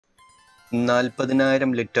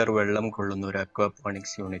40,000 litre വെള്ളം കൊള്ളുന്ന ഒരു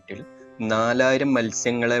അക്വാപോണിക്സ് യൂണിറ്റിൽ 4,000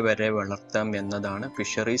 മത്സ്യങ്ങളെ വരെ വളർത്താം എന്നതാണ്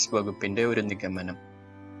ഫിഷറീസ് വകുപ്പിന്റെ ഒരു നിഗമനം.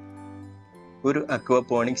 ഒരു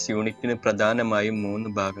അക്വാപോണിക്സ് യൂണിറ്റിന് പ്രധാനമായും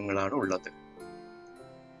 3 ഭാഗങ്ങളാണ് ഉള്ളത്.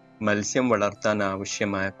 മത്സ്യം വളർത്താൻ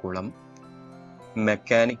ആവശ്യമായ കുളം,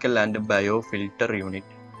 mechanical and bio filter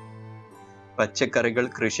unit, പച്ചക്കറികൾ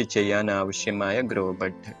കൃഷി ചെയ്യാൻ ആവശ്യമായ ഗ്രോ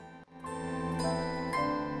ബെഡ്.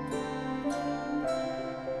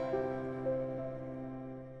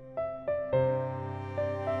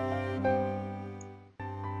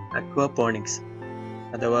 അക്വാപോണിക്സ്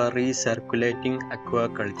അഥവാ റീസർക്കുലേറ്റിംഗ് അക്വാ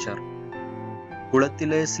കൾച്ചർ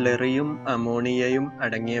കുളത്തിലെ സ്ലറിയും അമോണിയയും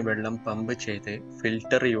അടങ്ങിയ വെള്ളം പമ്പ് ചെയ്ത്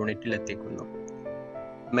ഫിൽട്ടർ യൂണിറ്റിൽ എത്തിക്കുന്നു.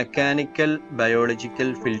 മെക്കാനിക്കൽ ബയോളജിക്കൽ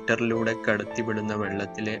ഫിൽട്ടറിലൂടെ കടത്തിവിടുന്ന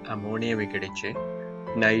വെള്ളത്തിലെ അമോണിയ വിഘടിച്ച്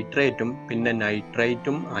നൈട്രേറ്റും പിന്നെ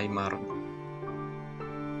നൈട്രൈറ്റും ആയി മാറുന്നു.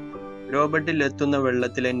 ഗ്രോബഡിൽ എത്തുന്ന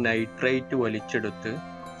വെള്ളത്തിലെ നൈട്രേറ്റ് വലിച്ചെടുത്ത്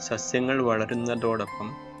സസ്യങ്ങൾ വളരുന്നതോടൊപ്പം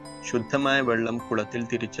ശുദ്ധമായ വെള്ളം കുളത്തിൽ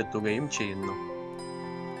തിരിച്ചെത്തുകയും ചെയ്യുന്നു.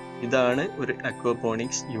 ഇതാണ് ഒരു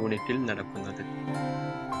അക്വാപോണിക്സ് യൂണിറ്റിൽ നടക്കുന്നത്.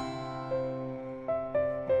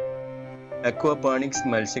 അക്വാപോണിക്സ്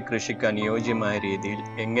മത്സ്യകൃഷിക്ക് അനുയോജ്യമായ രീതിയിൽ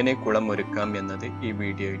എങ്ങനെ കുളം ഒരുക്കാം എന്നത് ഈ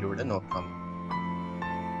വീഡിയോയിലൂടെ നോക്കാം.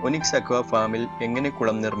 ഒനിക്സ് അക്വാ ഫാമിൽ എങ്ങനെ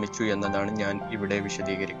കുളം നിർമ്മിച്ചു എന്നതാണ് ഞാൻ ഇവിടെ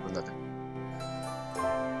വിശദീകരിക്കുന്നത്.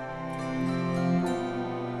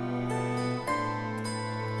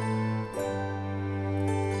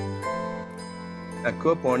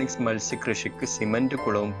 അക്വാപോണിക്സ് മത്സ്യകൃഷിക്ക് സിമന്റ്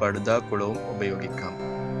കുളവും പടുതാക്കുളവും ഉപയോഗിക്കാം.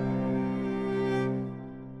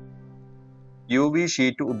 UV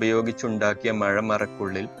ഷീറ്റ് ഉപയോഗിച്ചുണ്ടാക്കിയ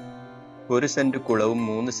മഴമറക്കുള്ളിൽ 1 സെന്റ് കുളവും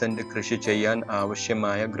 3 സെന്റ് കൃഷി ചെയ്യാൻ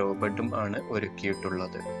ആവശ്യമായ ഗ്രോബഡും ആണ്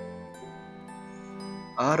ഒരുക്കിയിട്ടുള്ളത്.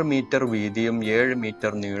 6 മീറ്റർ വീതിയും 7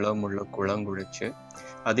 മീറ്റർ നീളവുമുള്ള കുളം കുഴിച്ച്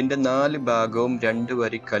അതിന്റെ 4 ഭാഗവും 2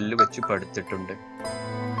 വരി കല്ല് വെച്ച് പടുത്തിട്ടുണ്ട്.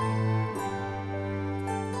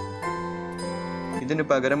 ഇതിനു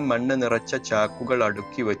പകരം മണ്ണ് നിറച്ച ചാക്കുകൾ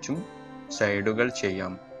അടുക്കി വച്ചും സൈഡുകൾ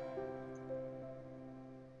ചെയ്യാം.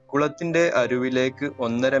 കുളത്തിന്റെ അരുവിലേക്ക്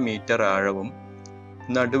 1.5 മീറ്റർ ആഴവും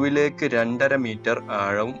നടുവിലേക്ക് 2.5 മീറ്റർ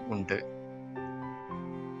ആഴവും ഉണ്ട്.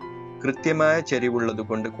 കൃത്യമായ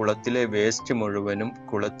ചെരിവുള്ളതുകൊണ്ട് കുളത്തിലെ വേസ്റ്റ് മുഴുവനും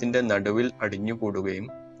കുളത്തിന്റെ നടുവിൽ അടിഞ്ഞുകൂടുകയും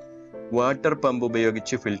വാട്ടർ പമ്പ്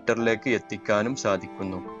ഉപയോഗിച്ച് ഫിൽട്ടറിലേക്ക് എത്തിക്കാനും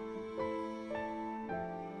സാധിക്കുന്നു.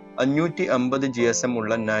 550 GSM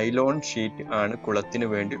ഉള്ള നൈലോൺ ഷീറ്റ് ആണ് കുളത്തിനു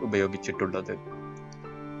വേണ്ടി ഉപയോഗിച്ചിട്ടുള്ളത്.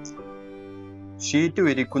 ഷീറ്റ്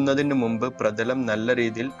വിരിക്കുന്നതിന് മുമ്പ് പ്രതലം നല്ല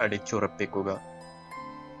രീതിയിൽ അടിച്ചുറപ്പിക്കുക.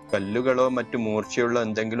 കല്ലുകളോ മറ്റു മൂർച്ചയുള്ള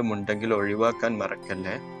എന്തെങ്കിലും ഉണ്ടെങ്കിൽ ഒഴിവാക്കാൻ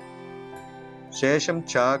മറക്കല്ലേ. ശേഷം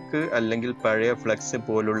ചാക്ക് അല്ലെങ്കിൽ പഴയ ഫ്ലെക്സ്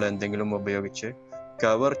പോലുള്ള എന്തെങ്കിലും ഉപയോഗിച്ച്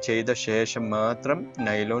കവർ ചെയ്ത ശേഷം മാത്രം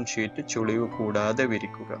നൈലോൺ ഷീറ്റ് ചുളിവ് കൂടാതെ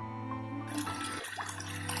വിരിക്കുക.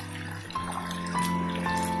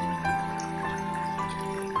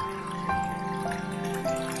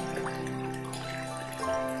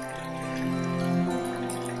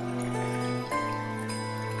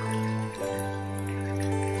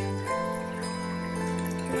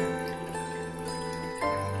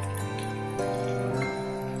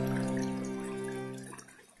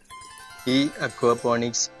 ഈ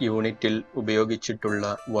അക്വാപോണിക്സ് യൂണിറ്റിൽ ഉപയോഗിച്ചിട്ടുള്ള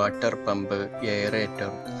water pump,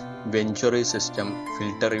 aerator, venturi system,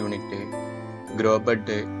 filter unit,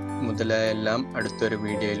 ഗ്രോബഡ് മുതലായെല്ലാം അടുത്തൊരു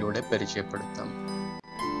വീഡിയോയിലൂടെ പരിചയപ്പെടുത്താം.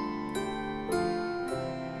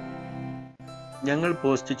 ഞങ്ങൾ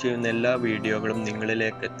പോസ്റ്റ് ചെയ്യുന്ന എല്ലാ വീഡിയോകളും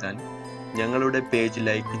നിങ്ങളിലേക്ക് എത്താൻ ഞങ്ങളുടെ പേജ്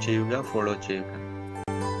ലൈക്ക് ചെയ്യുക, ഫോളോ ചെയ്യുക.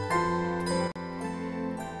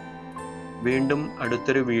 വീണ്ടും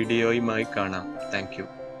അടുത്തൊരു വീഡിയോയുമായി കാണാം. Thank you.